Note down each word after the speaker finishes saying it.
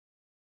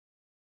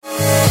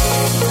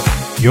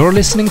You're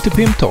listening to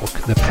PIM Talk,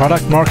 the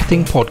product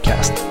marketing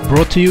podcast,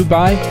 brought to you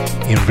by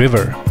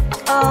InRiver.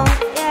 Oh,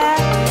 yeah,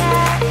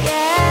 yeah,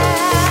 yeah.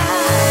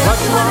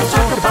 What you wanna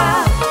talk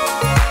about?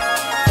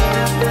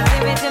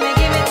 Give it to me,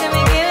 give it to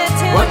me, give it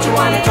to me. What you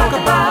wanna talk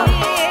about?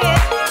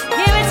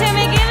 Give it to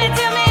me, give it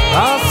to me.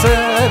 I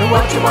said,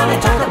 what you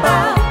wanna talk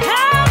about? I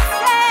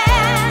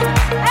said,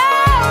 I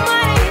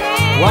wanna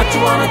hear. What you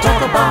wanna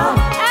talk about?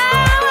 I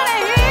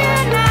wanna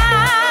hear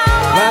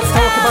now. Let's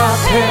talk about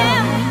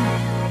PIM.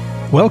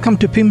 Welcome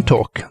to PIM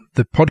Talk,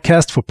 the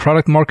podcast for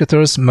product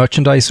marketers,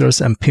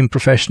 merchandisers, and PIM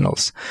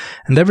professionals.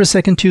 And every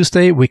second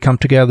Tuesday, we come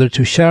together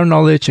to share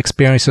knowledge,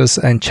 experiences,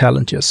 and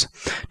challenges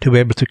to be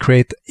able to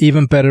create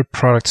even better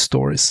product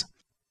stories.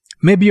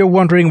 Maybe you're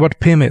wondering what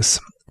PIM is.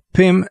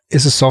 PIM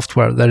is a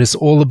software that is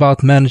all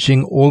about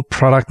managing all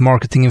product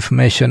marketing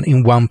information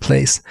in one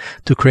place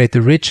to create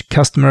a rich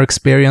customer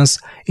experience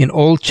in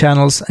all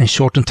channels and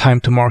shorten time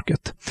to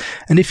market.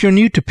 And if you're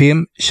new to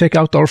PIM, check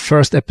out our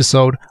first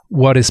episode,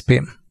 What is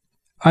PIM?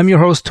 I'm your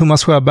host,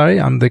 Thomas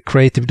Sjöberg. I'm the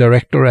creative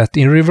director at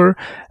InRiver,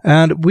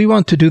 and we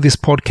want to do this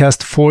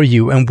podcast for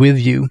you and with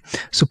you.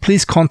 So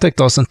please contact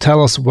us and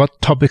tell us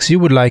what topics you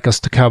would like us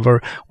to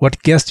cover,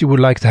 what guests you would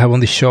like to have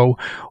on the show,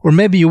 or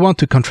maybe you want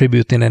to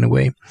contribute in any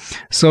way.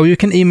 So you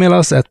can email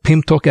us at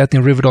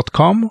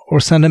pimtalk@inriver.com or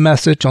send a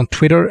message on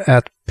Twitter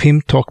at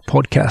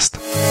pimtalkpodcast.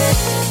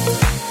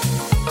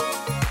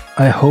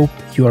 I hope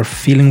you are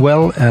feeling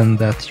well and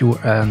that you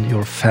and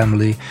your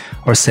family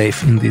are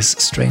safe in these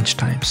strange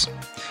times.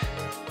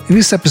 In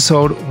this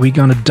episode, we're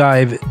going to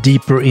dive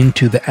deeper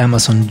into the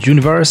Amazon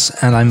universe,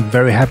 and I'm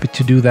very happy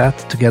to do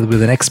that together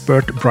with an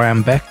expert,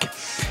 Brian Beck.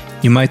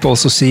 You might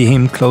also see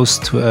him close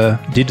to a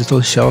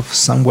digital shelf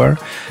somewhere.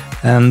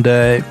 And,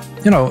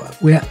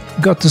 we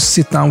got to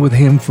sit down with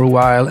him for a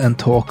while and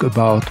talk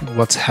about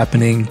what's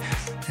happening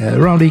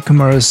around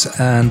e-commerce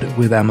and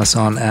with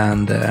Amazon.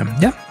 And,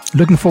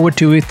 looking forward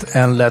to it.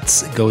 And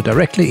let's go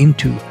directly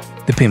into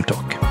the PIM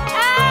Talk.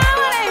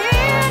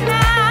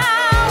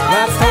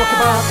 Let's talk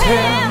about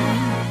PIM.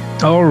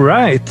 All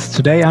right.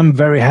 Today, I'm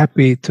very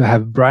happy to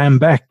have Brian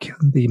Beck,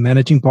 the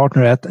managing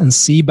partner at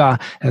Anciba,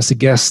 as a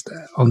guest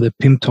on the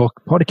PIM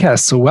Talk podcast.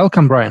 So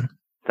welcome, Brian.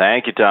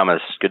 Thank you,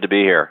 Thomas. Good to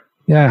be here.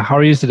 Yeah. How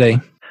are you today?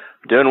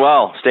 Doing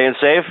well. Staying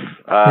safe.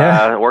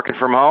 Working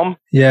from home.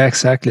 Yeah,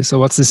 exactly. So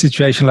what's the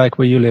situation like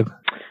where you live?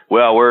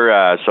 Well,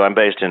 I'm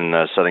based in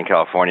Southern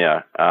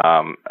California,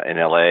 in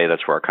LA.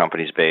 That's where our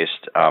company's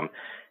based.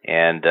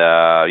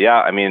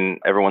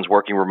 Everyone's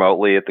working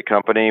remotely at the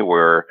company.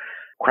 We're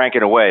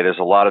cranking away. There's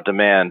a lot of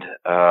demand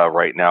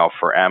right now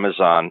for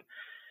Amazon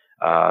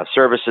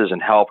services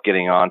and help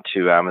getting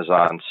onto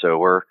Amazon.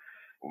 So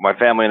my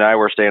family and I,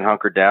 we're staying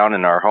hunkered down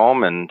in our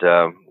home, and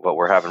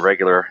we're having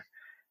regular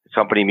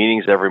company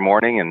meetings every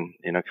morning, and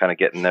kind of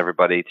getting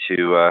everybody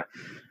to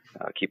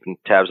keeping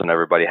tabs on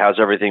everybody. How's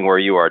everything where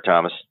you are,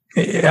 Thomas?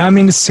 I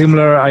mean, it's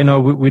similar. I know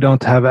we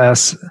don't have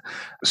as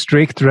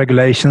strict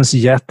regulations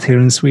yet here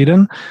in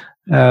Sweden.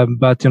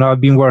 But I've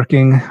been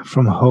working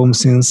from home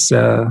since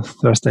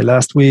Thursday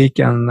last week,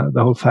 and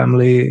the whole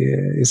family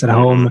is at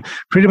home.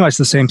 Pretty much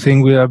the same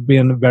thing. We have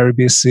been very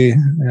busy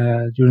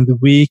during the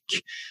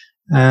week,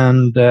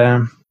 and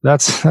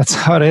that's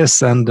how it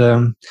is. And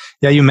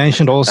you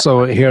mentioned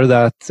also here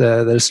that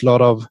there's a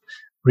lot of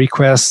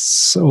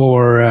requests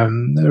or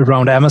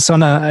around Amazon.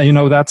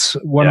 That's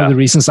one of the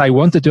reasons I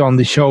wanted to on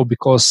the show,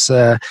 because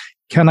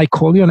can I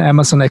call you an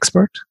Amazon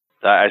expert?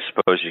 I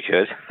suppose you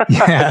could.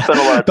 Yeah. Spend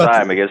a lot of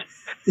time, I guess.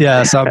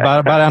 Yeah,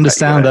 but I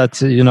understand that,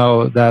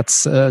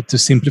 that's to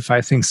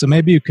simplify things. So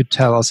maybe you could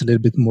tell us a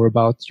little bit more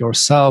about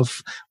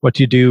yourself, what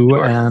you do,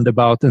 sure, and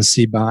about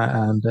Anciba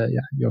and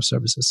your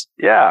services.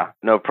 Yeah,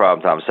 no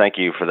problem, Thomas. Thank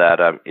you for that.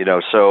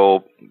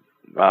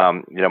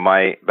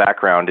 My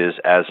background is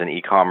as an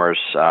e-commerce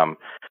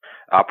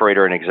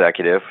operator and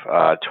executive.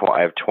 I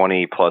have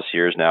 20 plus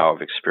years now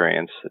of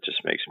experience. That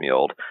just makes me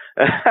old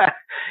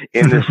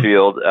in this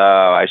field.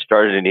 I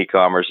started in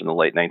e-commerce in the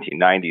late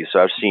 1990s. So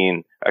I've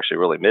seen, actually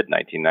really mid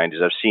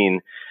 1990s,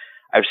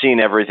 I've seen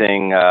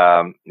everything,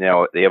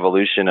 the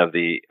evolution of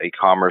the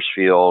e-commerce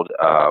field,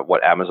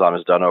 what Amazon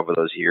has done over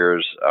those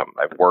years.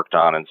 I've worked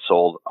on and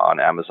sold on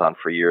Amazon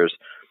for years.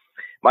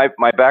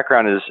 My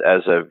background is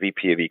as a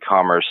VP of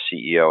e-commerce,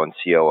 CEO and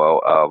COO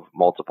of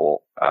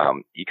multiple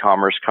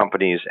e-commerce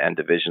companies and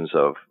divisions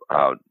of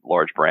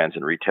large brands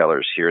and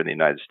retailers here in the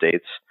United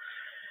States.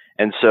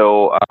 And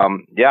so,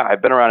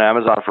 I've been around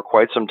Amazon for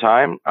quite some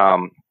time.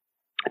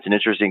 It's an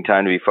interesting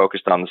time to be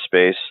focused on the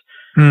space,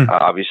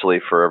 obviously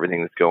for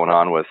everything that's going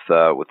on with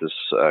this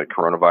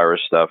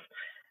coronavirus stuff.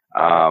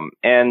 I've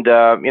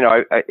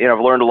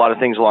learned a lot of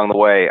things along the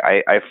way.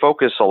 I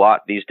focus a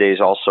lot these days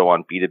also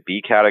on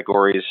B2B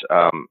categories.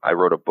 I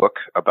wrote a book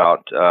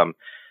about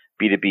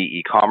B2B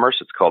e-commerce.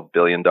 It's called $1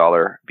 Billion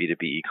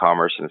B2B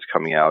E-commerce, and it's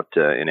coming out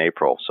in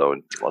April. So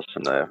in less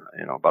than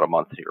about a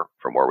month here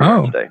from where we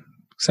are today.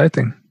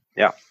 Exciting.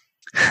 Yeah.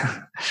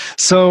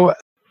 So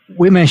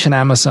we mentioned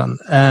Amazon,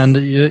 and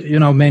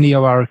many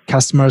of our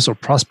customers or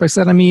prospects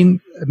that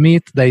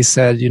Meet, they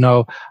said,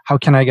 how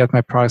can I get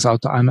my products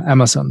out to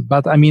Amazon?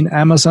 But I mean,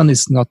 Amazon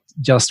is not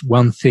just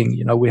one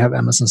thing. We have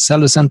Amazon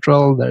Seller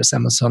Central, there's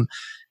Amazon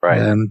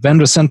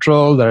Vendor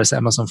Central, there's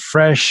Amazon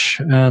Fresh,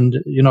 and,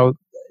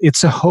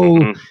 it's a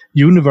whole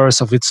universe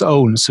of its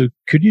own. So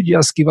could you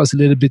just give us a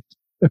little bit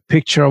a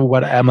picture of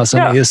what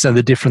Amazon is and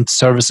the different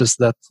services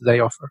that they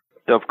offer?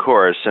 Of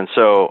course. And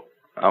so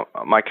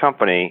my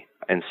company,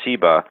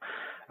 Enciba,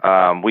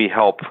 we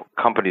help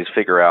companies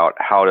figure out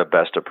how to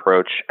best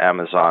approach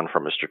Amazon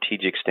from a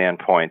strategic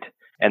standpoint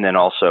and then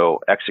also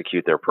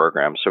execute their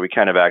program. So we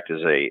kind of act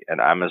as an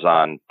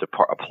Amazon,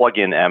 a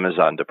plug-in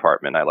Amazon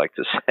department, I like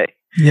to say.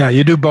 Yeah,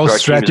 you do both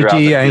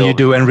strategy and you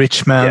do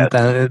enrichment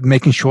and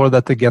making sure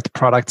that they get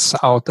products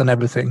out and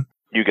everything.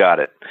 You got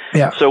it.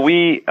 Yeah. So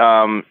we've,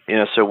 I'm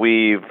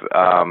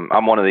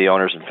one of the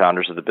owners and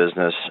founders of the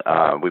business.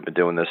 We've been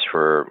doing this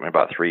for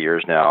about 3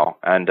 years now.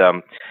 And,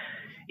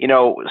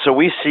 so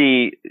we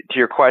see, to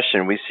your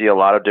question, we see a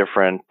lot of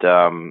different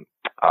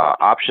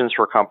options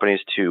for companies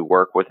to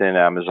work within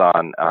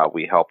Amazon.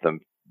 We help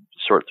them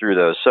sort through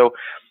those. So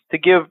to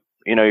give,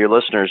 your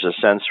listeners a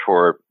sense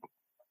for,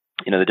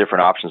 the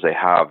different options they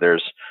have,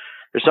 there's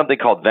something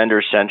called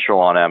Vendor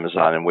Central on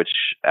Amazon, in which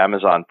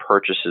Amazon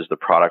purchases the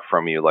product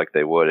from you like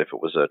they would if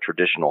it was a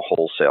traditional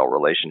wholesale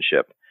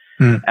relationship.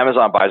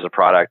 Amazon buys the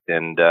product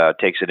and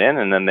takes it in,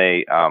 and then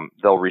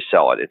they'll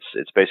resell it.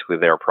 It's basically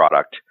their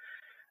product.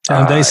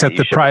 And they set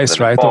the price,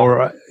 right?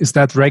 Or is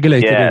that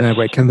regulated in any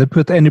way? Can they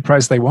put any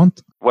price they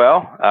want?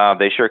 Well,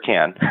 they sure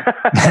can.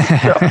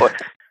 So,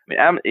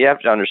 you have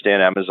to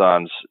understand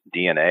Amazon's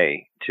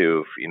DNA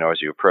too.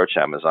 As you approach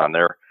Amazon,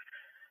 they're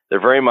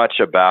very much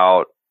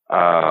about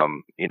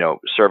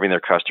serving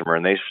their customer,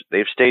 and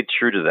they've stayed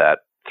true to that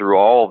through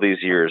all of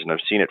these years. And I've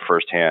seen it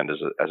firsthand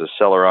as a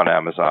seller on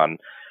Amazon,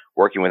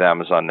 working with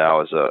Amazon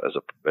now as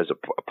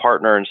a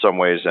partner in some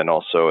ways, and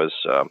also as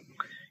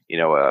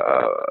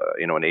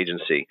an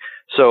agency.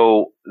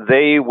 So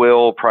they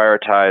will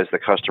prioritize the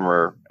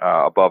customer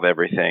above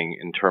everything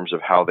in terms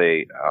of how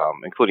they,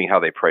 including how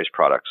they price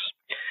products.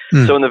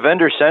 So in the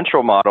Vendor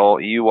Central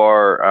model,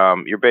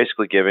 you're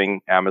basically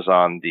giving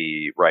Amazon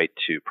the right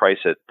to price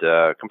it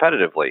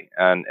competitively,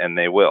 and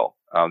they will.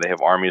 They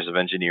have armies of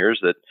engineers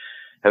that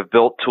have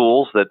built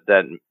tools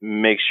that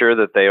make sure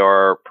that they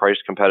are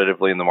priced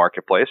competitively in the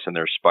marketplace, and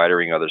they're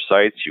spidering other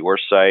sites, your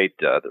site.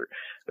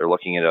 They're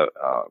looking at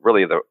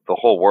really the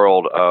whole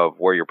world of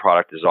where your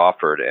product is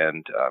offered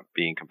and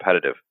being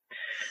competitive.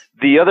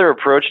 The other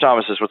approach,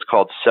 Thomas, is what's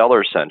called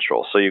Seller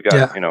Central. So you've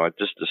got, I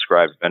just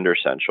described Vendor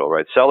Central,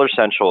 right? Seller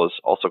Central is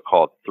also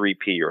called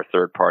 3P or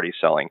third-party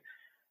selling.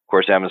 Of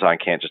course, Amazon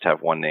can't just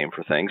have one name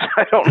for things.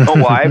 I don't know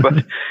why, but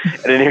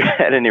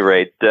at any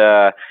rate,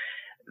 that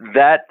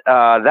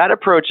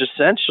approach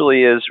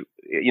essentially is,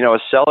 a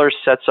seller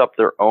sets up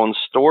their own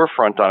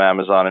storefront on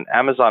Amazon, and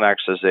Amazon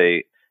acts as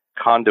a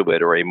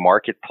conduit or a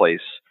marketplace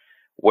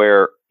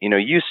where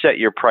you set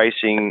your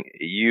pricing,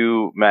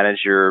 you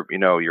manage your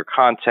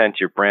content,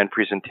 your brand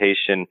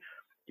presentation,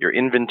 your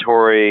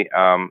inventory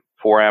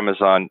for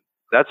Amazon.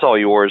 That's all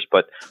yours,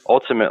 but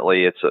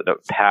ultimately it's a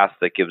path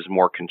that gives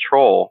more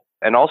control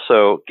and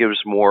also gives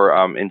more,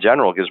 in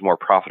general, gives more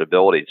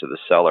profitability to the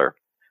seller.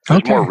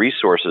 There's more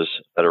resources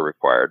that are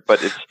required,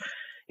 but it's,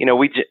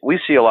 we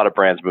see a lot of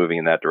brands moving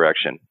in that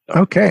direction.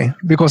 Okay,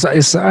 because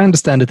as I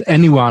understand it,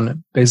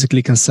 anyone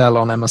basically can sell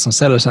on Amazon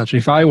Seller Central.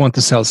 If I want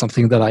to sell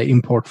something that I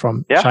import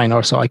from China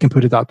or so, I can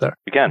put it out there.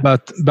 You can.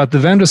 But the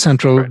Vendor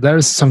Central, there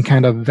is some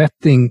kind of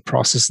vetting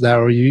process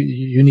there, or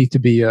you need to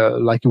be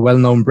like a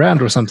well-known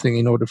brand or something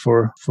in order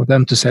for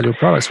them to sell your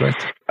products,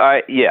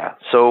 right? Yeah.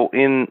 So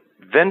in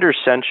Vendor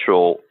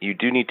Central, you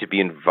do need to be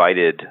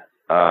invited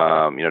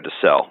to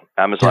sell.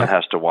 Amazon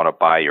has to want to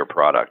buy your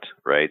product,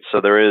 right?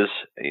 So there is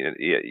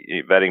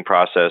a vetting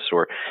process,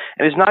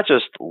 and it's not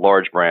just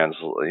large brands.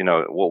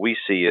 What we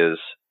see is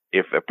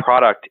if a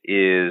product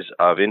is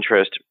of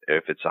interest,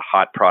 if it's a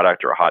hot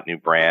product or a hot new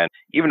brand,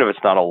 even if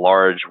it's not a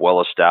large,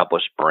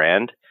 well-established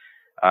brand,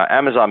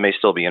 Amazon may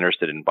still be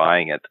interested in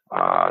buying it.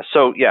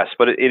 So yes,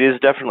 but it is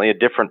definitely a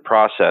different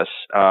process.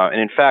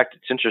 And in fact,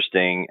 it's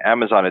interesting.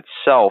 Amazon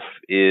itself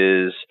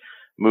is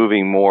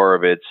moving more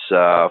of its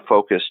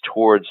focus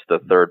towards the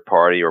third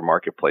party or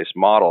marketplace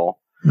model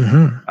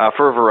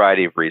for a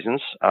variety of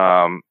reasons,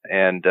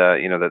 and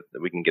that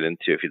we can get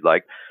into if you'd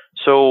like.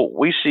 So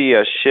we see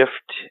a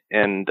shift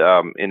in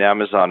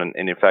Amazon, and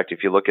in fact,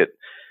 if you look at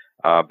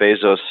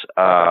Bezos,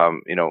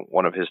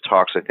 one of his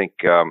talks, I think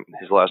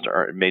his last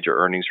major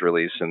earnings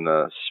release in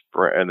the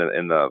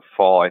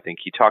fall, I think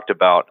he talked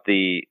about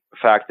the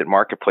fact that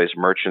marketplace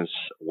merchants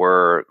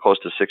were close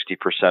to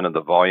 60% of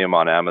the volume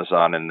on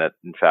Amazon, and that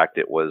in fact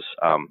it was,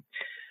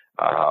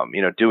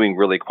 doing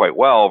really quite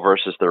well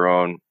versus their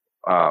own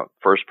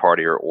first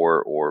party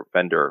or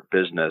vendor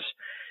business.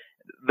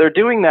 They're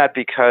doing that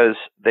because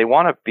they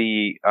want to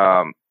be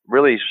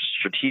really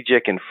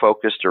strategic and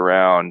focused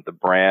around the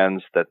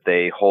brands that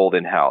they hold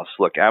in-house.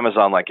 Look,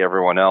 Amazon, like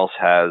everyone else,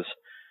 has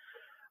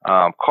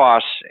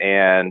costs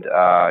and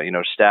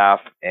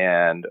staff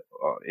and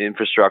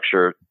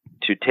infrastructure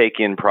to take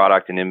in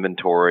product and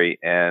inventory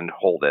and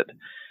hold it.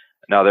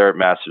 Now they're at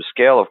massive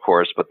scale, of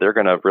course, but they're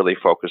going to really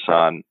focus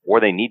on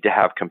where they need to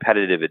have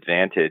competitive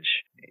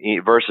advantage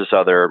versus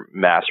other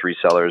mass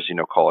resellers,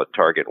 call it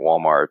Target,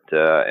 Walmart,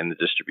 in the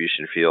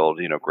distribution field,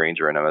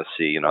 Grainger and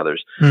MSC and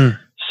others.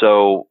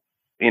 So,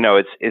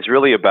 it's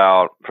really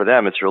about, for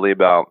them, it's really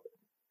about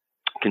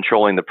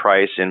controlling the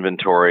price,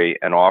 inventory,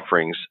 and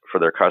offerings for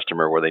their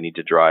customer where they need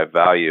to drive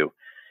value.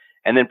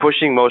 And then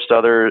pushing most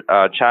other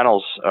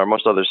channels or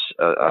most other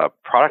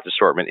product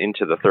assortment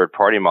into the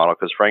third-party model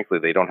because, frankly,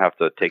 they don't have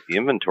to take the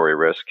inventory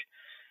risk.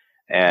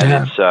 And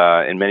it's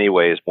in many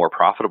ways more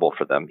profitable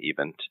for them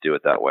even to do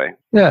it that way.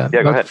 Yeah,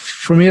 go ahead.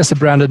 For me as a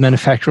branded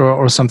manufacturer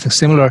or something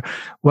similar,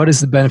 what is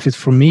the benefit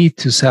for me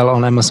to sell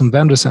on Amazon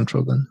Vendor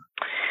Central then?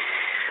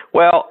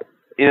 Well,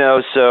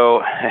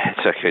 so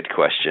it's a good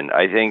question.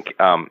 I think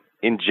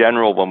in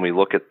general, when we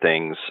look at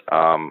things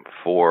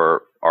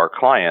for our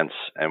clients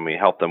and we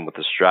help them with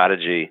the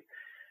strategy,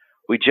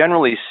 we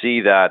generally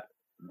see that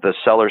the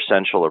Seller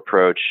Central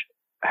approach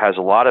has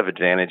a lot of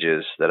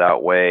advantages that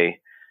outweigh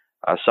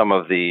some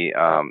of the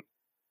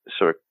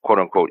sort of quote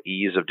unquote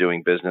ease of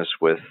doing business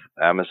with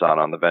Amazon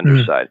on the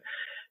vendor side.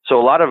 So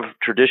a lot of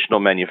traditional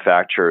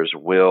manufacturers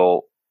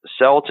will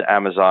sell to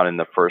Amazon in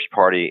the first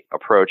party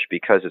approach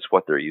because it's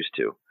what they're used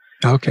to.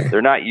 Okay.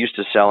 They're not used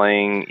to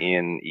selling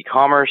in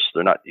e-commerce.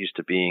 They're not used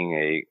to being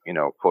a,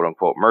 quote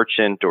unquote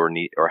merchant or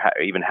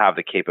even have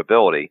the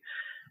capability.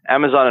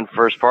 Amazon and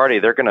first party,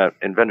 they're going to,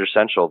 in Vendor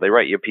Central, they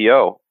write you a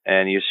PO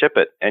and you ship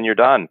it and you're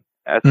done.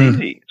 That's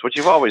easy. It's what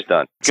you've always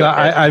done. So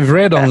I've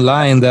read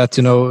online that,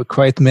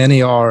 quite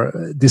many are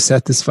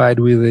dissatisfied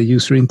with the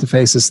user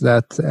interfaces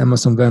that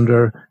Amazon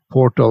Vendor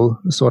Portal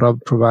sort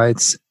of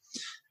provides.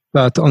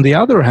 But on the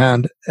other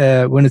hand,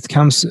 when it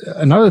comes,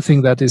 another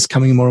thing that is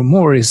coming more and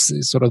more is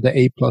sort of the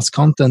A+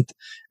 content.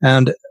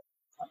 And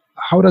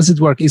how does it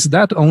work? Is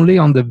that only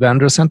on the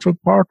Vendor Central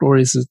part, or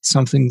is it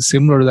something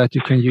similar that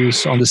you can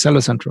use on the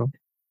Seller Central?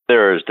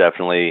 There is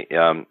definitely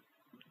a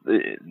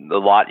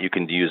lot you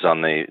can use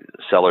on the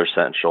Seller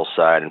Central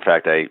side. In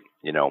fact, I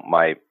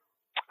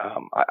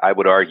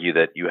would argue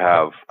that you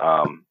have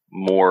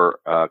more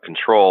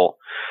control.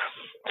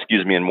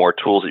 And more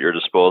tools at your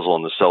disposal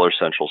on the Seller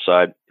Central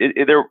side.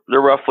 They're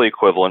roughly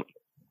equivalent.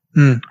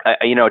 To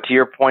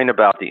your point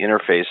about the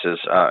interfaces,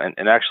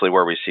 and actually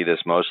where we see this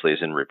mostly is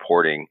in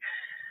reporting.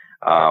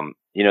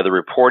 The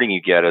reporting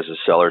you get as a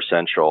Seller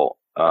Central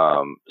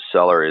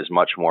seller is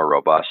much more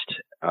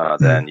robust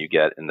than you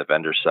get in the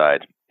vendor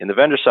side. In the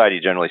vendor side,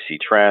 you generally see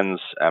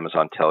trends.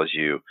 Amazon tells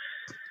you,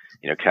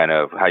 kind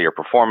of how your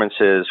performance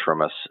is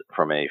from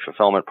a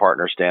fulfillment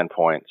partner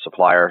standpoint,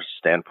 supplier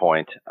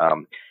standpoint.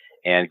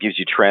 And gives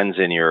you trends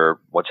in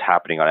what's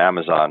happening on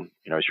Amazon.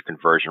 Is your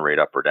conversion rate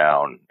up or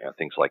down?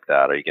 Things like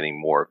that. Are you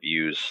getting more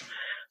views?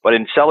 But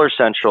in Seller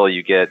Central,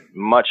 you get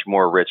much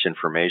more rich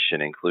information,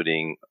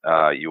 including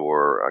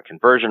your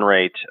conversion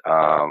rate.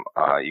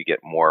 You get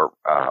more,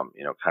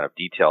 kind of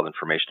detailed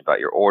information about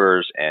your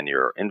orders and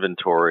your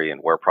inventory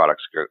and where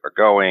products are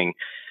going.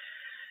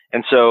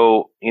 And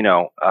so,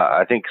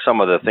 I think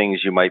some of the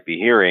things you might be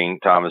hearing,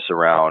 Thomas,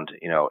 around,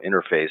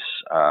 interface,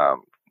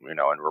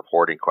 and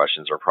reporting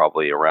questions are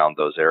probably around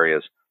those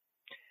areas.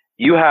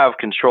 You have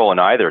control in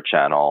either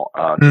channel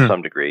to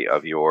some degree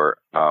of your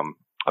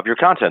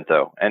content,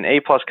 though. And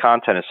A+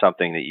 content is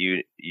something that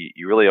you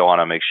really want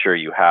to make sure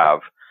you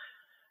have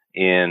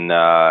in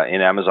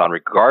Amazon,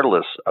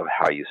 regardless of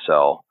how you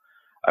sell.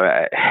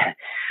 I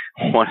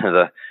mean,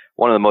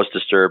 one of the most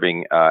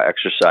disturbing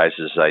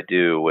exercises I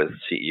do with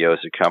CEOs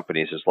of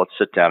companies is let's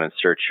sit down and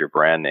search your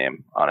brand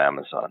name on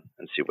Amazon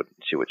and see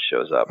what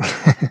shows up.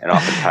 And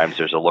oftentimes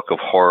there's a look of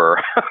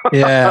horror.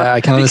 Yeah,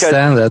 I can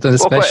understand that, and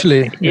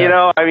especially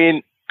go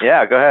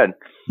ahead.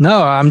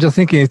 No, I'm just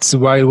thinking it's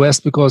Wild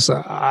West because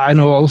I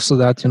know also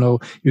that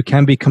you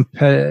can be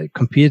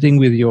competing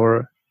with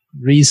your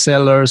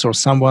resellers or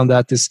someone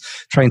that is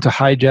trying to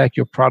hijack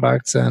your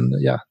products, and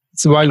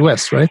it's Wild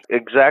West, right?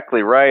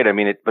 Exactly right. I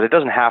mean, but it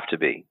doesn't have to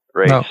be.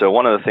 Right. No. So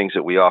one of the things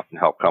that we often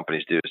help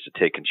companies do is to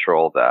take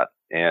control of that.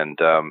 And,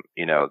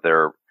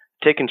 they're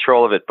take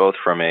control of it both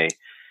from a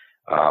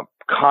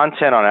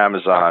content on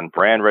Amazon,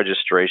 brand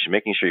registration,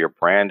 making sure your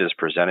brand is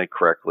presented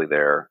correctly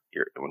there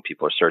when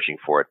people are searching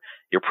for it.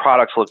 Your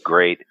products look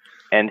great.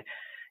 And,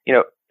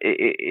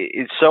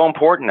 it's so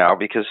important now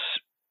because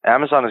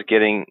Amazon is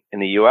getting,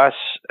 in the U.S.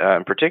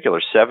 In particular,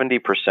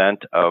 70%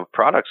 of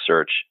product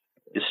search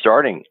is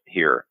starting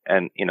here.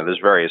 And, there's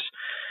various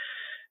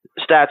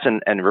stats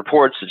and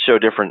reports that show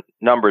different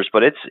numbers,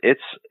 but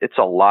it's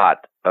a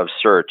lot of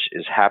search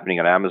is happening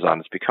on Amazon.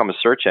 It's become a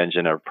search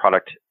engine, a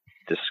product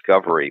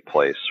discovery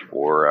place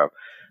for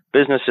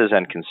businesses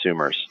and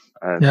consumers.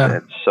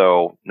 And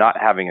so not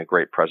having a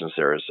great presence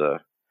there is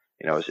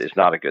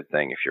not a good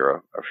thing if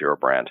you're a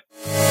brand.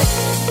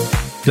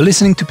 You're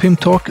listening to Pimp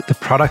Talk, the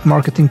product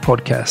marketing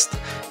podcast.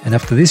 And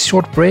after this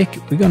short break,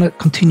 we're going to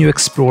continue to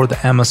explore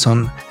the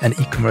Amazon and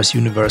e-commerce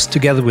universe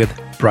together with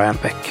Brian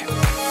Beck.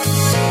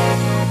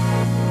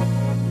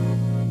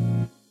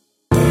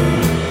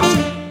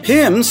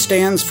 PIM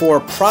stands for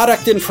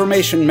Product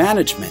Information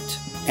Management,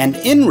 and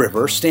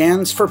InRiver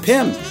stands for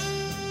PIM.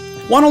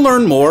 Want to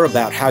learn more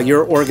about how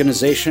your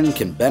organization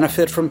can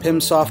benefit from PIM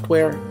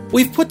software?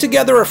 We've put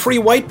together a free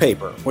white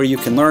paper where you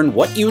can learn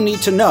what you need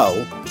to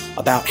know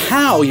about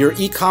how your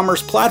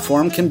e-commerce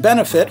platform can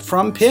benefit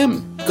from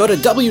PIM. Go to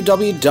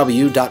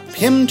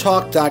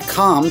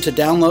www.pimtalk.com to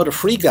download a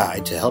free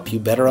guide to help you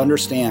better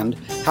understand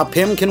how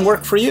PIM can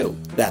work for you.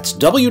 That's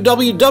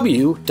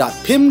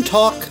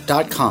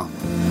www.pimtalk.com.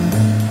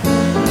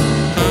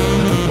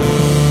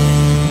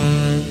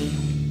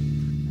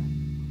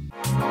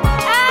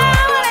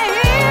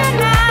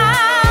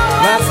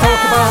 Let's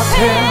talk about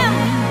PIM.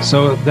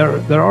 So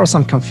there are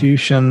some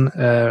confusion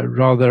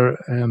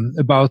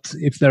about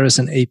if there is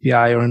an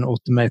API or an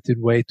automated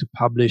way to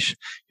publish,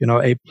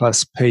 A+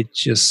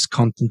 pages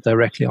content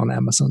directly on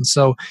Amazon.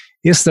 So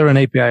is there an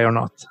API or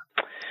not?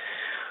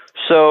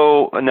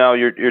 So no,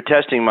 you're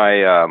testing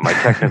my my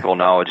technical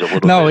knowledge a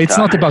little bit. No, it's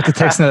not about the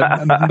text,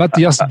 but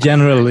just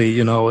generally,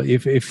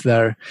 if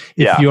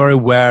you're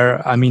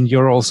aware, I mean,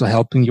 you're also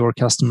helping your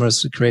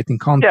customers creating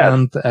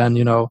content, and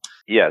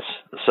Yes.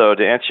 So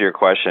to answer your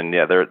question,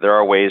 there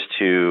are ways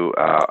to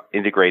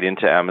integrate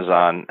into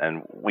Amazon,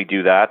 and we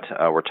do that.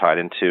 We're tied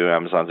into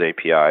Amazon's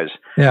APIs.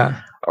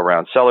 Yeah.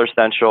 Around Seller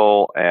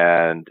Central,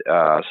 and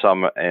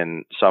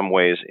in some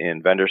ways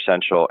in Vendor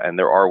Central, and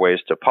there are ways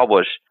to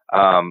publish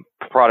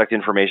product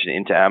information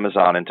into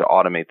Amazon and to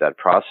automate that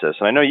process.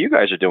 And I know you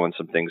guys are doing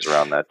some things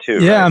around that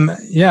too. Yeah,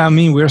 right? I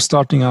mean, we're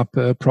starting up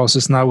a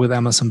process now with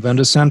Amazon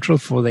Vendor Central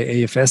for the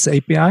AFS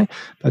API,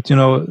 but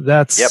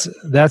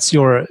that's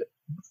your,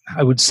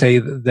 I would say,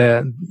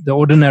 the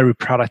ordinary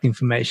product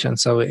information.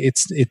 So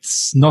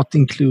it's not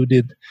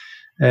including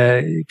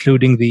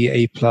the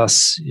A+,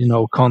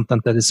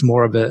 content that is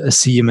more of a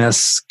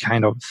CMS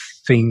kind of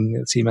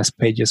thing, CMS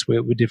pages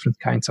with different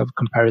kinds of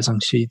comparison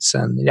sheets.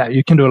 And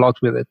you can do a lot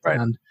with it. Right.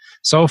 And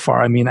so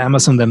far, I mean,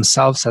 Amazon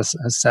themselves has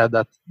said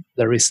that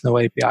there is no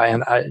API,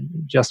 and I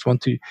just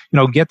want to,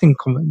 get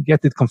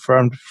it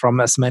confirmed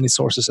from as many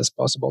sources as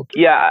possible.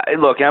 Yeah,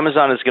 look,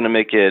 Amazon is going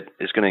to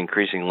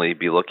increasingly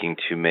be looking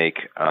to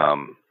make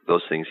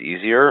those things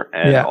easier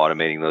and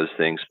automating those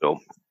things. So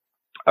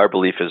our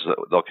belief is that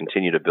they'll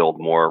continue to build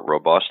more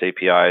robust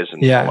APIs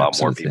and allow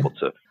absolutely. more people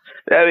to.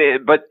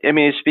 But I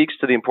mean, it speaks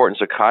to the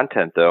importance of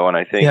content, though, and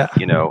I think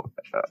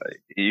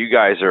you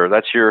guys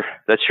that's your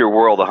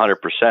world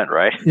 100%,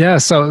 right? Yeah.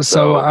 So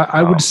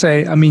I would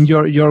say, I mean,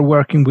 you're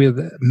working with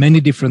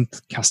many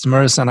different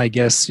customers, and I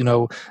guess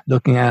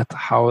looking at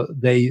how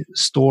they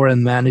store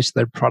and manage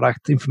their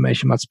product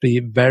information must be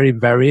very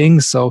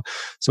varying. So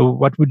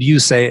what would you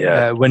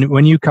say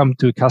when you come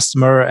to a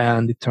customer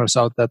and it turns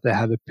out that they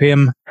have a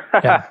PIM?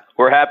 Yeah.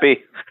 We're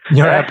happy.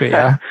 You're happy,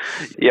 yeah?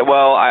 Yeah,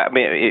 well, I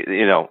mean,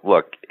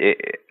 look,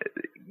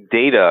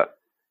 data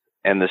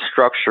and the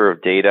structure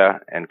of data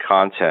and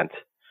content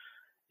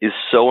is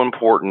so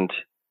important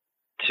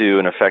to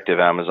an effective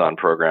Amazon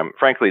program.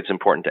 Frankly, it's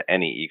important to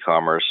any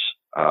e-commerce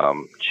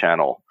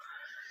channel.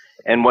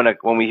 And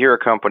when we hear a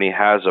company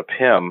has a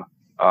PIM,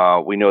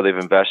 we know they've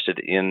invested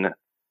in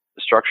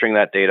structuring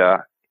that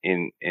data,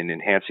 in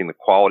enhancing the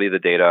quality of the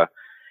data,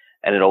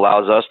 and it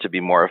allows us to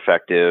be more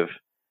effective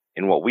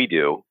in what we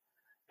do.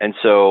 And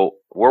so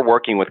we're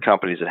working with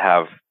companies that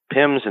have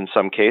PIMs in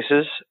some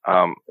cases,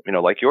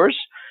 like yours.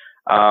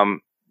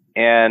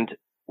 And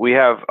we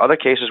have other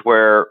cases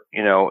where,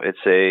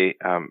 it's a,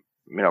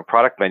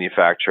 product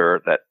manufacturer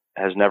that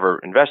has never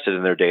invested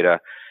in their data.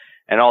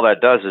 And all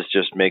that does is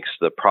just makes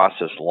the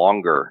process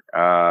longer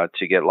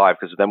to get live,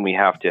 because then we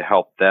have to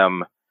help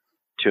them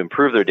to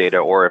improve their data,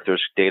 or if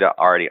there's data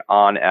already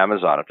on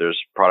Amazon, if there's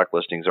product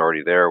listings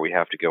already there, we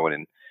have to go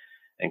in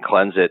and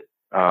cleanse it.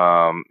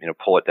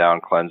 Pull it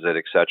down, cleanse it,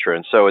 etc.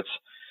 And so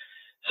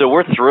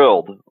we're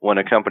thrilled when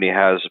a company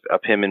has a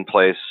PIM in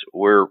place.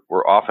 We're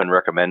often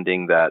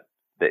recommending that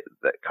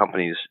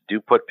companies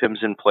do put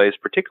PIMs in place,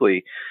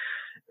 particularly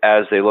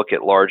as they look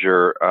at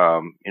larger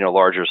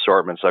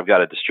assortments. I've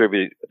got a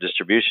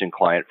distribution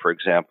client, for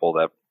example,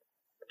 that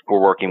we're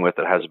working with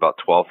that has about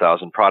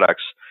 12,000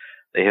 products.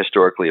 They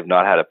historically have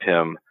not had a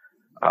PIM.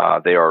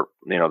 They're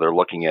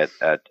looking at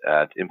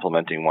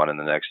implementing one in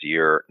the next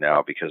year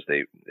now, because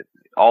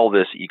all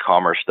this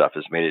e-commerce stuff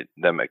has made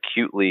them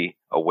acutely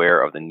aware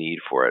of the need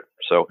for it.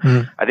 So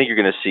I think you're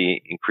going to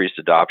see increased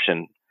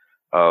adoption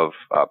of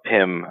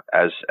PIM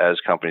as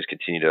companies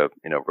continue to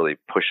really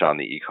push on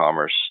the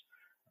e-commerce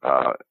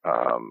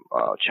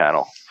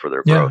channel for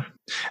their growth.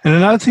 And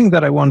another thing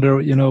that I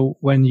wonder,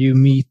 when you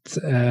meet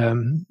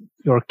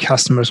your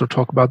customers or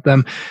talk about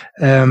them,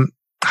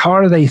 how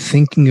are they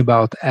thinking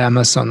about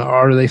Amazon?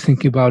 Are they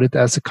thinking about it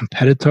as a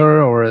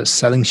competitor or a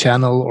selling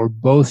channel, or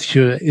both?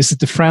 Is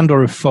it a friend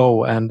or a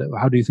foe? And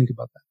how do you think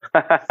about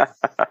that?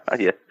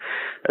 Yeah,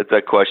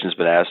 that question's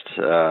been asked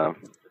a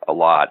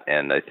lot,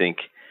 and I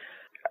think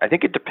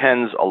it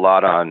depends a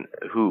lot on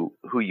who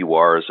you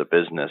are as a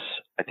business.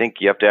 I think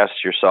you have to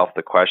ask yourself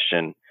the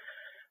question,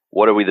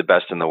 what are we the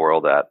best in the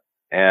world at?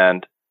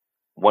 And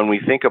when we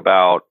think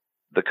about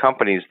the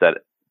companies that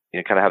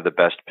kind of have the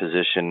best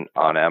position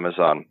on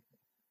Amazon,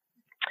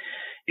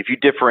 if you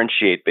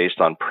differentiate based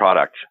on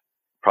product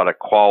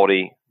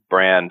quality,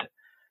 brand,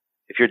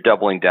 if you're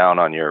doubling down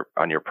on your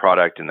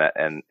product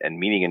and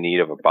meeting a need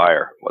of a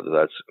buyer, whether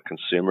that's a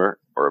consumer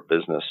or a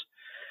business,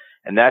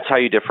 and that's how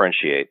you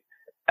differentiate.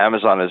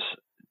 Amazon is,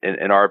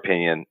 in our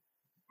opinion,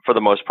 for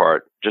the most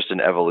part, just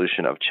an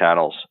evolution of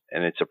channels,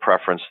 and it's a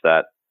preference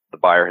that the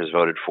buyer has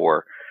voted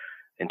for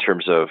in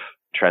terms of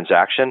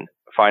transaction,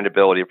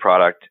 findability of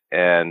product,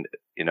 and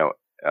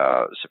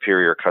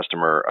superior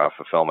customer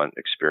fulfillment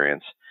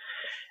experience.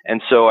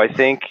 And so I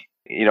think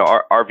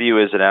our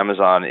view is that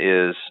Amazon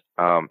is,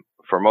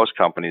 for most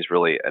companies,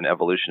 really an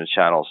evolution of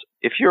channels.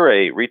 If you're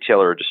a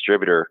retailer or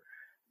distributor,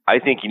 I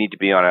think you need to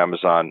be on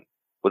Amazon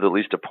with at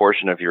least a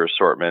portion of your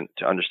assortment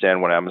to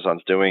understand what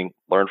Amazon's doing,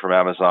 learn from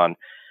Amazon,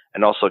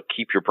 and also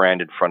keep your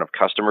brand in front of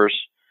customers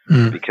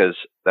because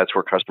that's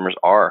where customers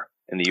are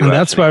in the US. And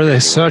that's where they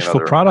search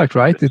for product,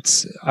 right?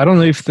 I don't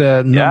know if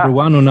the number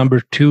one or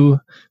number two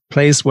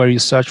place where you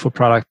search for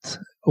product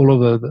all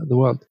over the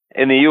world.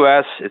 In the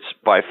U.S., it's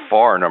by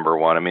far number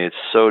one. I mean, it's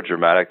so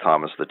dramatic,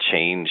 Thomas, the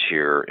change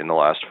here in the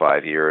last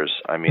 5 years.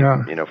 I mean,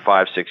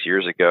 5-6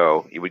 years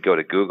ago, you would go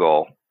to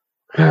Google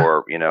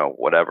or,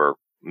 whatever,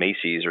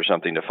 Macy's or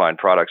something to find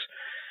products,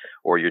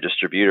 or your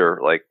distributor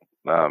like,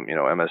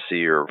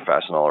 MSC or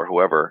Fastenal or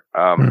whoever.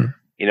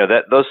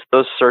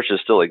 Those searches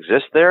still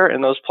exist there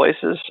in those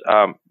places.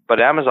 But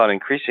Amazon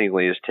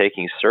increasingly is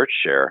taking search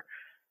share.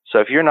 So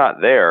if you're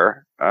not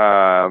there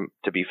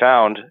to be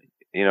found,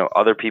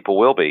 other people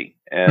will be.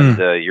 And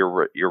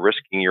you're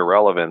risking your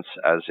relevance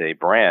as a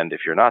brand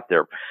if you're not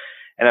there.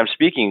 And I'm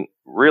speaking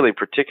really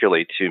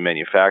particularly to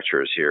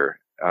manufacturers here,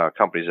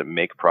 companies that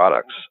make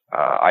products.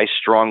 I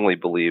strongly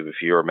believe if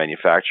you're a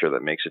manufacturer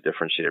that makes a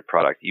differentiated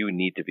product, you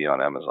need to be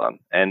on Amazon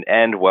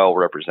and well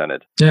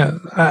represented. Yeah.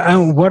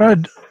 And what are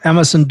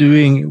Amazon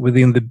doing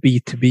within the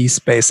B2B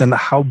space, and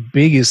how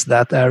big is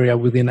that area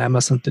within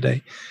Amazon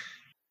today?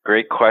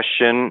 Great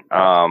question.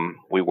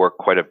 We work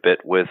quite a bit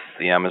with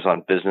the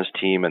Amazon business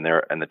team and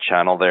the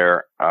channel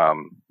there.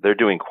 They're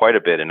doing quite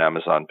a bit in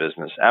Amazon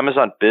Business.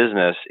 Amazon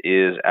Business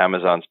is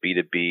Amazon's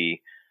B2B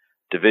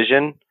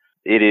division.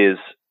 It is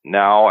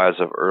now, as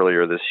of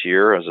earlier this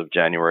year, as of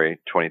January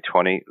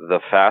 2020, the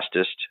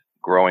fastest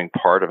growing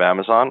part of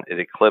Amazon. It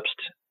eclipsed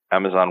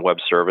Amazon Web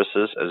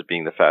Services as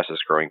being the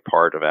fastest growing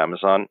part of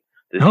Amazon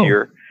this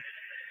year.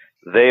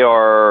 They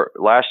are,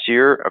 last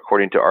year,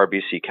 according to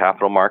RBC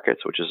Capital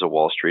Markets, which is a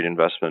Wall Street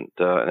investment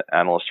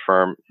analyst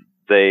firm,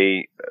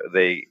 they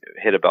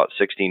hit about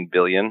 16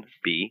 billion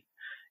B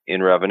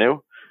in revenue,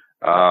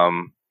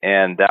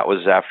 and that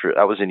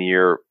was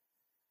in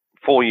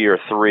full year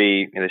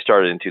 3, and they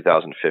started in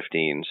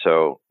 2015,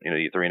 so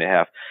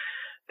 3.5.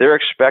 They're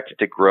expected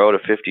to grow to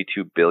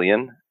 52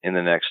 billion in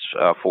the next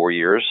 4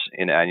 years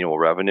in annual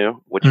revenue,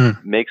 which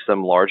makes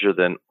them larger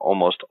than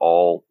almost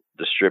all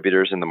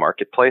distributors in the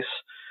marketplace.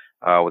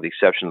 With the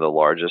exception of the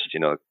largest,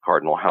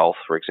 Cardinal Health,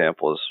 for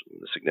example, is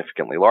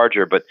significantly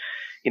larger, but,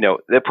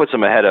 that puts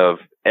them ahead of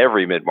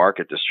every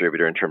mid-market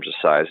distributor in terms of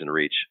size and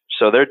reach.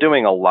 So they're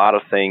doing a lot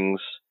of things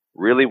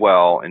really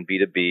well in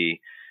B2B,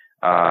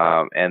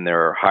 and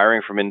they're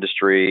hiring from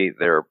industry.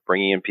 They're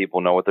bringing in people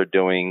who know what they're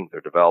doing.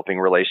 They're developing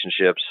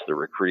relationships. They're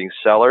recruiting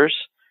sellers,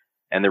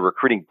 and they're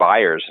recruiting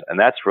buyers. And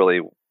that's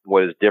really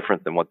what is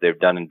different than what they've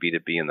done in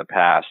B2B in the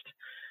past.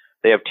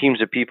 They have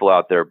teams of people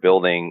out there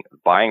buying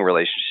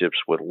relationships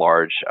with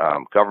large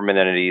government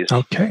entities,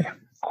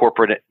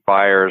 corporate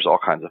buyers, all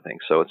kinds of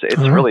things. So it's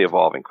really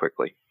evolving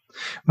quickly.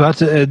 But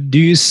do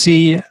you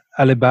see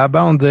Alibaba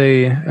on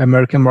the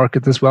American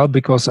market as well?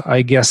 Because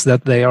I guess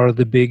that they are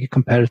the big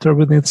competitor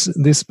within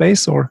this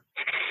space, or?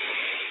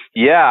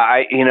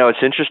 Yeah, it's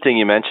interesting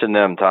you mentioned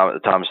them,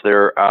 Thomas.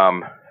 They're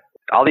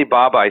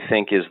Alibaba, I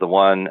think, is the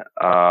one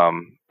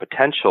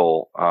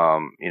potential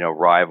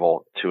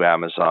rival to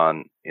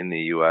Amazon in the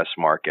U.S.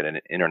 market and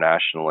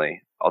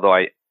internationally.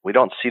 Although we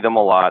don't see them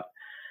a lot.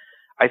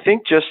 I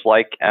think just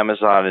like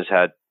Amazon has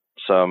had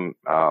some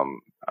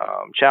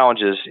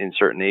challenges in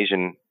certain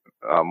Asian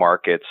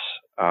markets,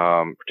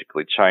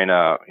 particularly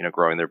China,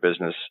 growing their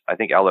business. I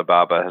think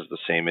Alibaba has the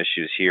same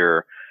issues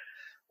here,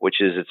 which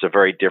is it's a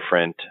very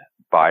different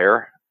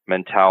buyer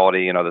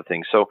mentality and other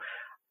things. So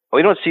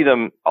we don't see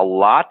them a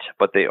lot,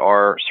 but they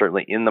are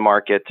certainly in the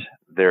market.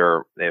 They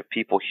have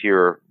people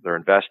here. They're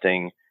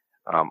investing.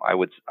 I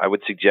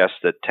would suggest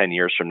that 10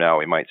 years from now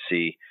we might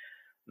see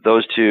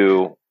those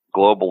two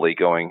globally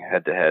going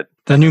head to head.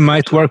 Then you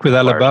might work with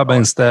Alibaba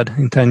instead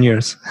in 10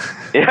 years.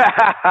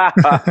 Yeah,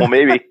 well,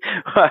 maybe.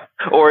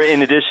 Or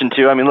in addition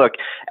to, look,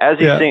 as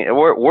you think,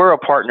 we're a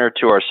partner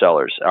to our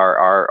sellers,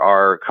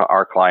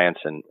 our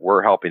clients, and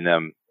we're helping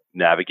them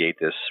navigate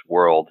this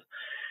world.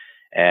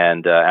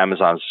 And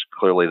Amazon's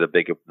clearly the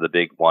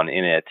big one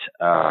in it.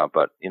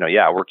 But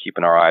we're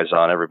keeping our eyes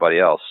on everybody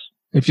else.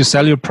 If you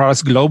sell your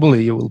products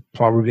globally, you will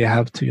probably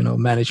have to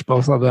manage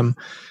both of them.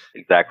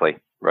 Exactly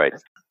right.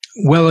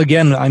 Well,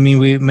 again, I mean,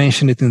 we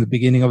mentioned it in the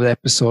beginning of the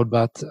episode,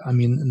 but I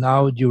mean,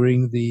 now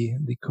during the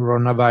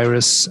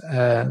coronavirus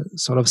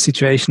sort of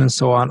situation and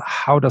so on,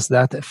 how does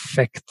that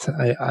affect,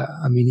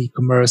 I mean,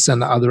 e-commerce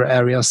and other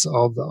areas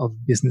of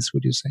business,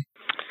 would you say?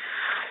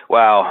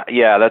 Wow,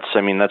 yeah, that's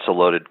a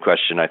loaded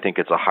question. I think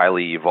it's a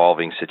highly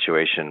evolving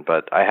situation,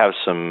 but I have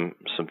some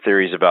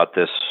theories about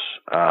this.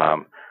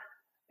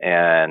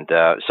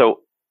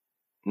 So,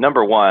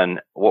 number one,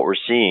 what we're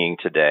seeing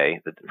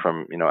today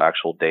from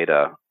actual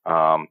data.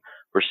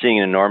 We're seeing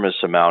an enormous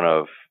amount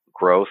of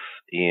growth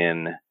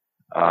in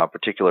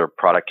particular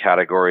product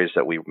categories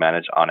that we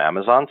manage on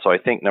Amazon. So I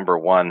think number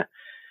one,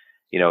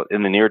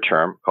 in the near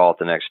term, call it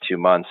the next 2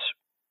 months,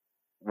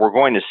 we're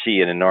going to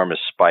see an enormous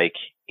spike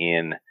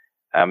in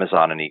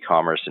Amazon and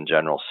e-commerce in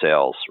general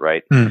sales,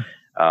 right?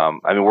 I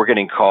mean, we're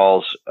getting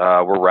calls.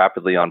 We're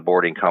rapidly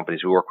onboarding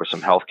companies. We work with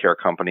some healthcare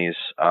companies,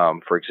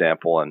 for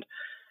example, and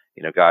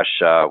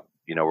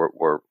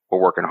we're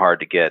working hard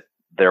to get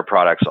their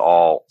products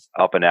all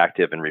up and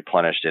active and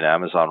replenished in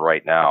Amazon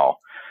right now.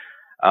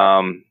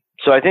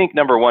 So I think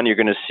number one, you're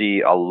going to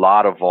see a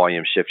lot of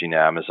volume shifting to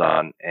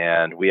Amazon,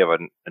 and we have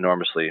an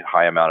enormously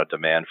high amount of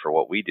demand for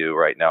what we do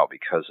right now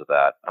because of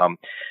that.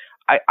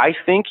 I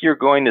think you're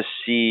going to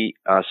see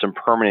some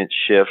permanent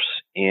shifts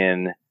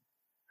in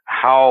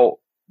how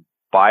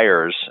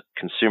buyers,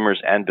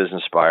 consumers, and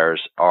business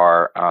buyers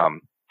are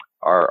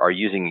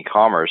using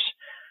e-commerce.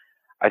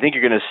 I think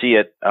you're going to see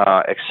it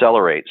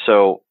accelerate.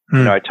 So,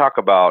 we talked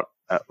a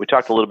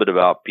little bit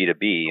about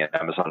B2B and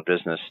Amazon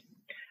Business.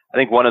 I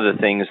think one of the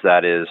things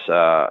that is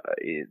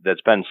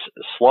that's been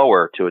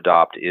slower to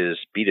adopt is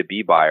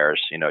B2B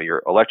buyers.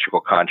 Your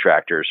electrical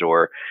contractors,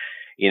 or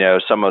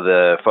some of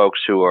the folks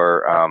who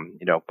are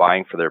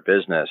buying for their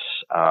business,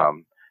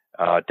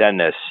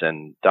 dentists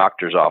and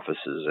doctors'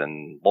 offices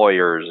and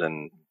lawyers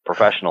and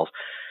professionals.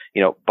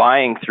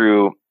 Buying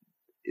through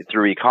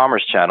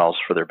e-commerce channels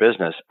for their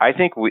business. I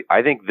think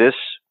this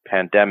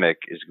pandemic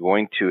is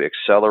going to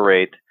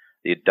accelerate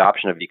the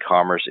adoption of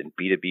e-commerce and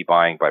B2B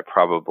buying by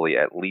probably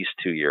at least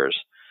 2 years.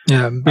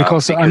 Yeah,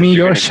 because I mean,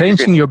 you're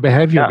changing your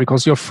behavior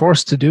because you're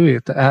forced to do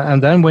it,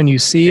 and then when you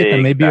see it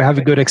and maybe you have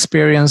a good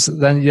experience,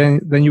 then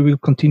you will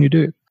continue to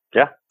do it.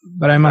 Yeah,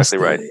 but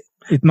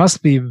it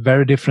must be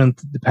very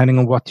different depending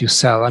on what you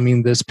sell. I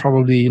mean, there's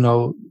probably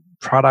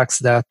products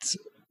that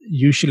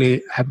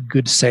usually have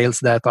good sales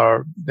that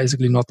are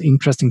basically not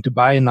interesting to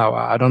buy now.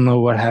 I don't know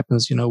what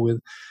happens,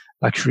 with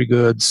luxury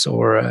goods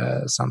or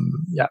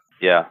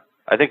Yeah.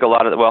 I think a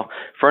lot of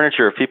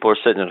furniture, if people are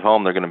sitting at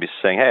home, they're going to be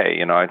saying, hey,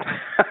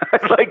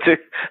 I'd like to,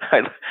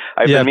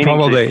 I've been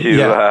meaning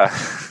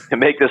to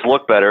make this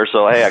look better.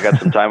 So, hey, I got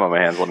some time on my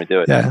hands. Let me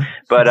do it. Yeah,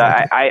 but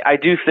exactly. I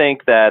do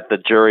think that the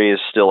jury is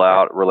still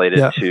out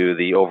related to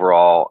the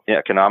overall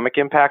economic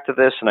impact of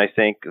this. And I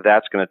think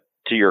that's going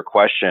to your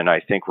question,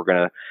 I think we're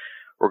going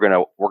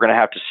to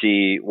have to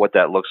see what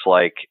that looks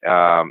like,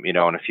 in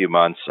a few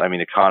months. I mean,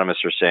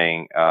 economists are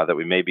saying that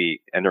we may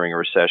be entering a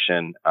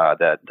recession,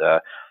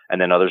 and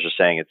then others are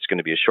saying it's going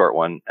to be a short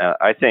one.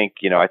 I think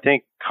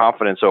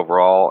confidence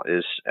overall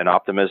and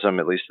optimism,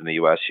 at least in the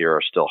U.S. here,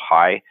 are still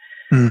high.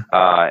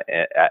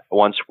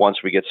 Once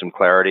we get some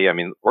clarity, I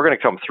mean, we're going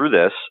to come through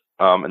this,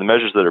 and the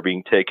measures that are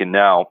being taken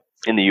now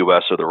in the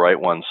U.S. are the right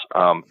ones,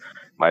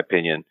 my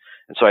opinion.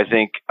 And so I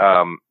think,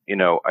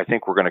 I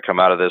think we're going to come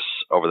out of this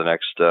over the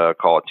next,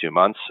 call it 2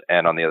 months.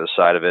 And on the other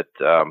side of it,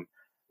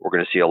 we're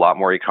going to see a lot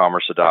more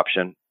e-commerce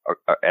adoption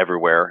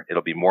everywhere.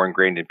 It'll be more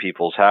ingrained in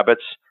people's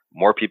habits.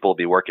 More people will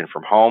be working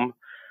from home.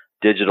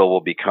 Digital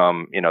will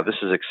become,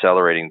 this is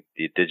accelerating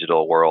the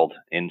digital world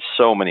in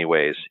so many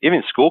ways.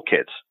 Even school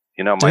kids,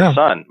 my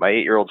son, my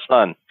 8-year-old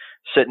son,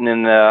 sitting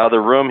in the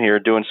other room here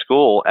doing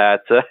school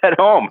at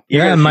home.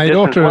 My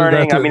daughter.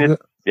 Learning.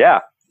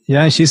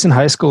 Yeah, she's in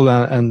high school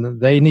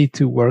and they need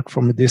to work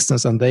from a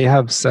distance, and they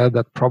have said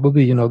that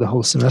probably, the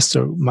whole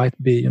semester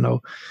might be,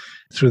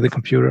 through the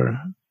computer.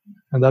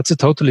 And that's a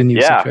totally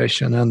new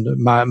situation. And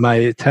my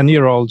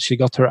 10-year-old, she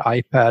got her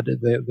iPad,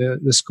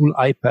 the school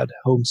iPad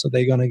home. So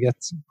they're going to get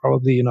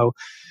probably,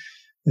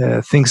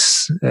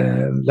 things,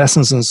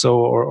 lessons and so,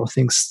 or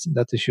things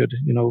that they should,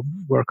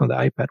 work on the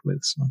iPad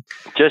with. So.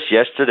 Just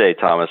yesterday,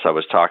 Thomas, I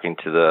was talking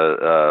to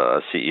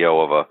the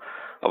CEO of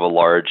a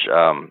large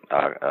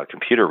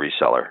computer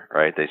reseller,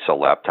 right? They sell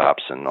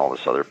laptops and all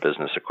this other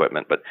business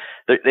equipment, but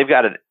they've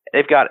got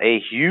a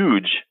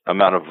huge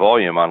amount of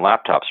volume on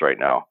laptops right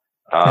now.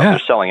 They're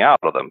selling out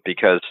of them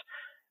because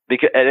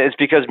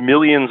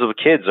millions of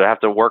kids have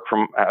to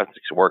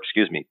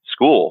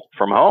school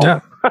from home.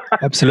 Yeah,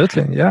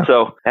 absolutely. Yeah.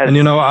 So,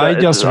 I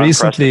just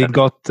recently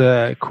got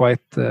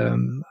quite.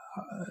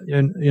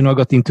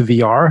 Got into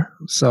VR.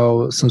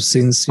 So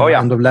since the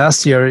end of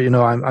last year,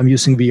 I'm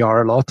using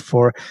VR a lot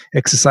for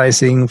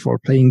exercising, for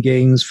playing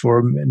games,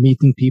 for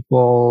meeting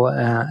people,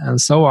 and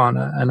so on.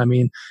 And I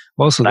mean,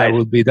 also there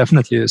will be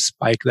definitely a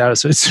spike there.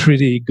 So it's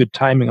really good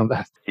timing on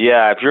that.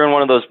 Yeah, if you're in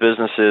one of those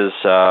businesses,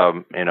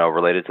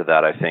 related to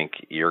that, I think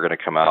you're going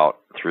to come out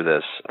through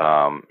this,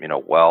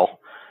 well.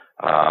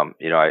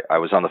 I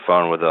was on the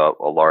phone with a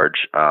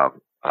large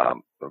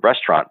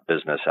restaurant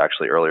business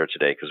actually earlier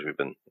today, because we've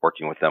been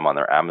working with them on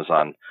their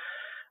Amazon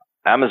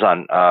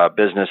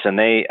business, and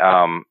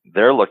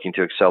they're looking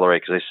to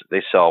accelerate because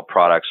they sell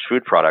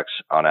food products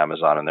on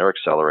Amazon, and they're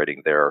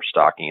accelerating their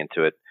stocking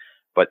into it.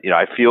 But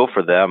I feel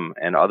for them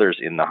and others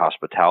in the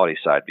hospitality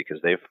side,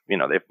 because they've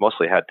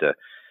mostly had to,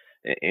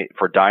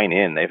 for dine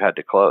in, they've had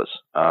to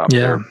close.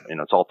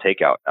 It's all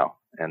takeout now,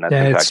 and that's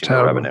impacting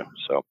their revenue.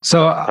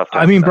 So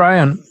I mean,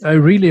 Brian, I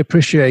really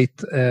appreciate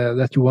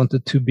that you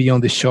wanted to be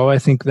on the show. I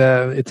think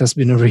that it has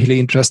been a really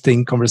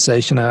interesting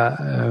conversation,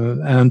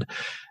 and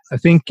I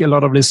think a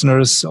lot of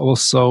listeners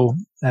also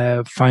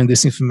find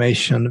this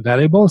information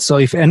valuable. So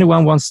if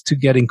anyone wants to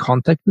get in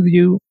contact with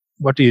you,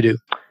 what do you do?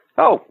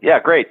 Oh, yeah,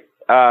 great.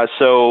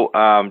 So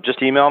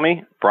just email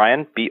me,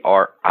 Brian,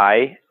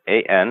 BRIAN,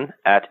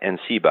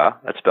 @Enceiba.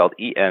 That's spelled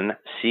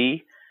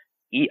ENCEI,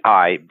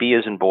 B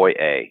as in boy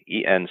A,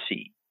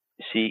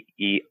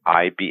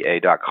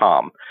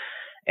 ENCEIBA.com.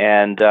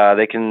 And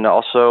they can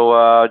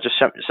also just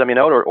send me a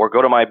note or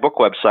go to my book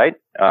website,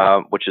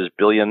 which is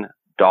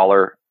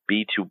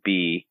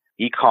BillionB2B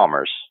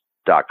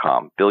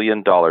ecommerce.com,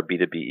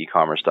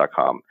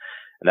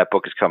 and that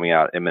book is coming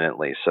out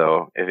imminently.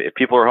 So if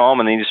people are home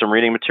and they need some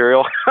reading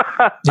material,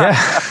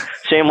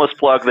 shameless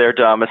plug there,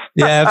 Thomas.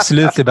 Yeah,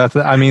 absolutely. But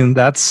I mean,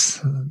 that's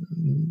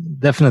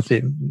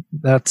definitely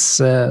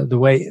the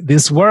way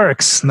this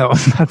works. No,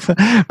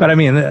 but I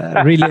mean,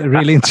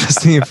 really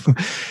interesting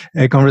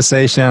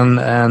conversation,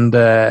 and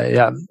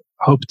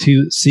hope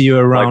to see you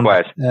around.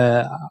 Likewise.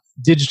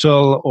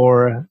 Digital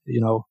or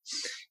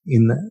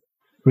in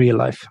real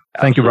life.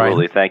 Thank you, Brian.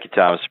 Absolutely. Thank you,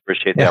 Thomas.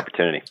 Appreciate the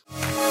opportunity.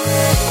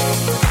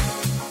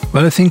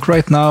 Well, I think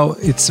right now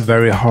it's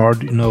very hard,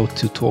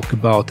 to talk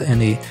about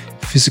any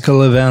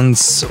physical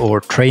events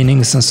or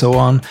trainings and so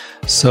on.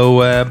 So,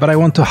 but I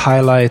want to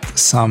highlight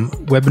some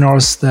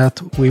webinars that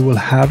we will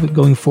have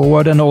going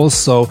forward, and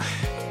also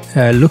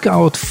look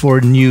out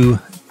for new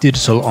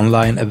digital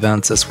online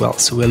events as well.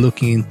 So we're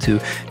looking into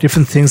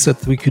different things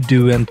that we could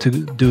do and to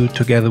do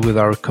together with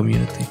our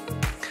community.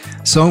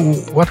 So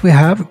what we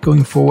have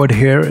going forward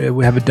here,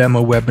 we have a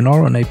demo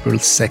webinar on April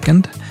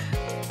 2nd.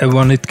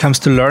 When it comes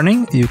to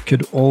learning, you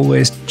could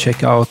always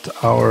check out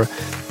our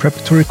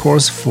preparatory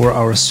course for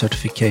our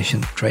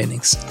certification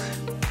trainings.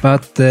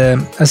 But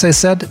as I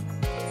said,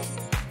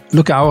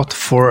 look out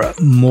for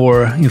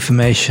more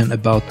information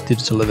about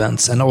digital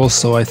events. And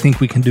also, I think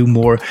we can do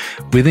more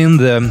within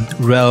the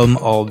realm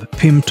of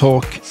PIM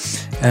Talk.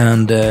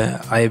 And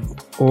I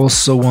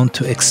also want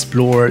to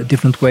explore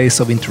different ways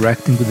of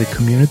interacting with the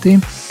community.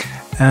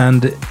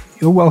 And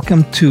you're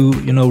welcome to,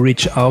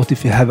 reach out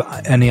if you have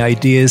any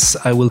ideas.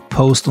 I will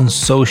post on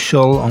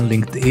social, on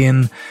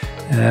LinkedIn,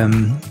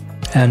 and,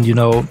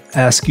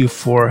 ask you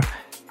for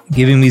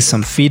giving me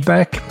some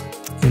feedback.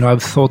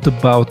 I've thought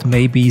about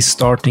maybe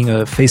starting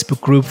a Facebook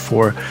group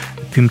for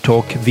PIM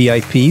Talk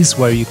VIPs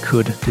where you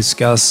could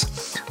discuss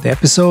the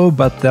episode,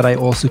 but that I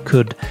also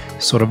could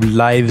sort of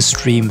live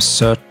stream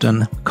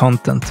certain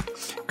content.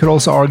 Could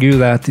also argue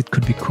that it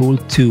could be cool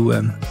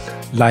to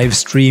live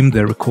stream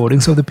the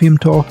recordings of the PIM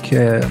Talk.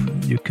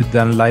 You could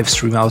then live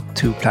stream out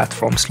to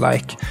platforms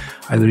like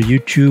either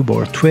YouTube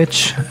or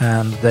Twitch,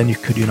 and then you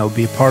could,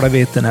 be a part of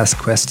it and ask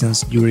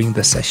questions during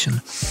the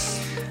session.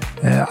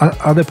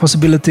 Other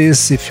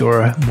possibilities, if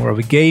you're more of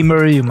a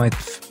gamer, you might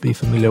be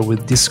familiar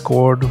with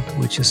Discord,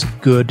 which is a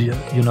good,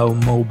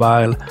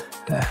 mobile,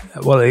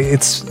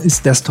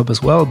 it's desktop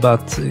as well,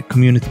 but a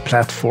community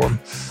platform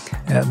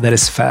that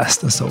is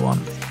fast and so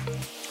on.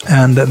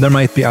 And there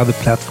might be other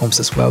platforms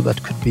as well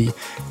that could be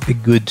a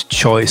good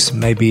choice.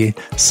 Maybe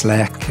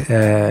Slack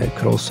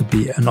could also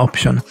be an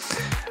option.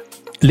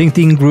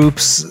 LinkedIn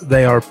groups,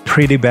 they are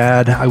pretty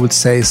bad, I would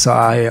say, so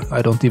I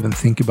don't even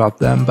think about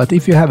them. But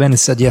if you have any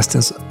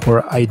suggestions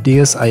or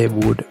ideas, I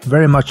would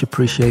very much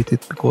appreciate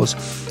it, because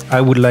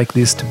I would like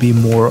this to be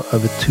more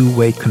of a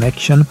two-way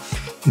connection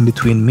in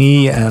between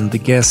me and the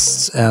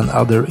guests and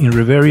other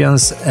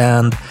InRiverians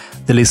and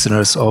the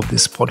listeners of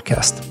this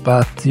podcast.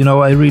 But,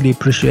 I really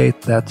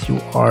appreciate that you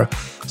are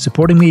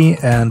supporting me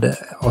and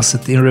us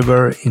at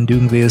InRiver in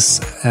doing this,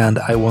 and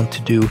I want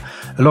to do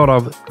a lot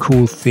of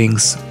cool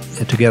things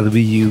together with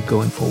you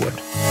going forward.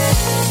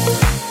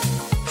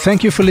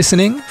 Thank you for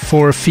listening.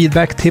 For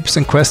feedback, tips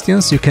and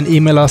questions, you can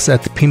email us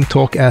at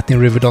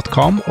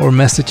pimtalk@inriver.com or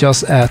message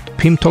us at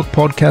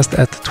pimtalkpodcast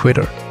at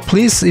Twitter.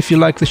 Please, if you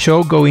like the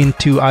show, go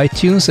into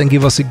iTunes and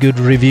give us a good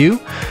review.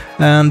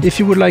 And if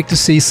you would like to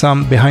see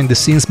some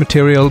behind-the-scenes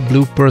material,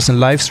 bloopers and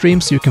live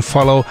streams, you can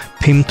follow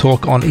PIM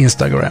Talk on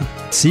Instagram.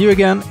 See you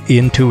again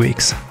in 2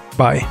 weeks.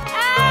 Bye.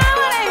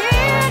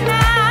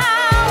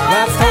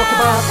 Let's talk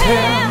about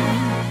PIM.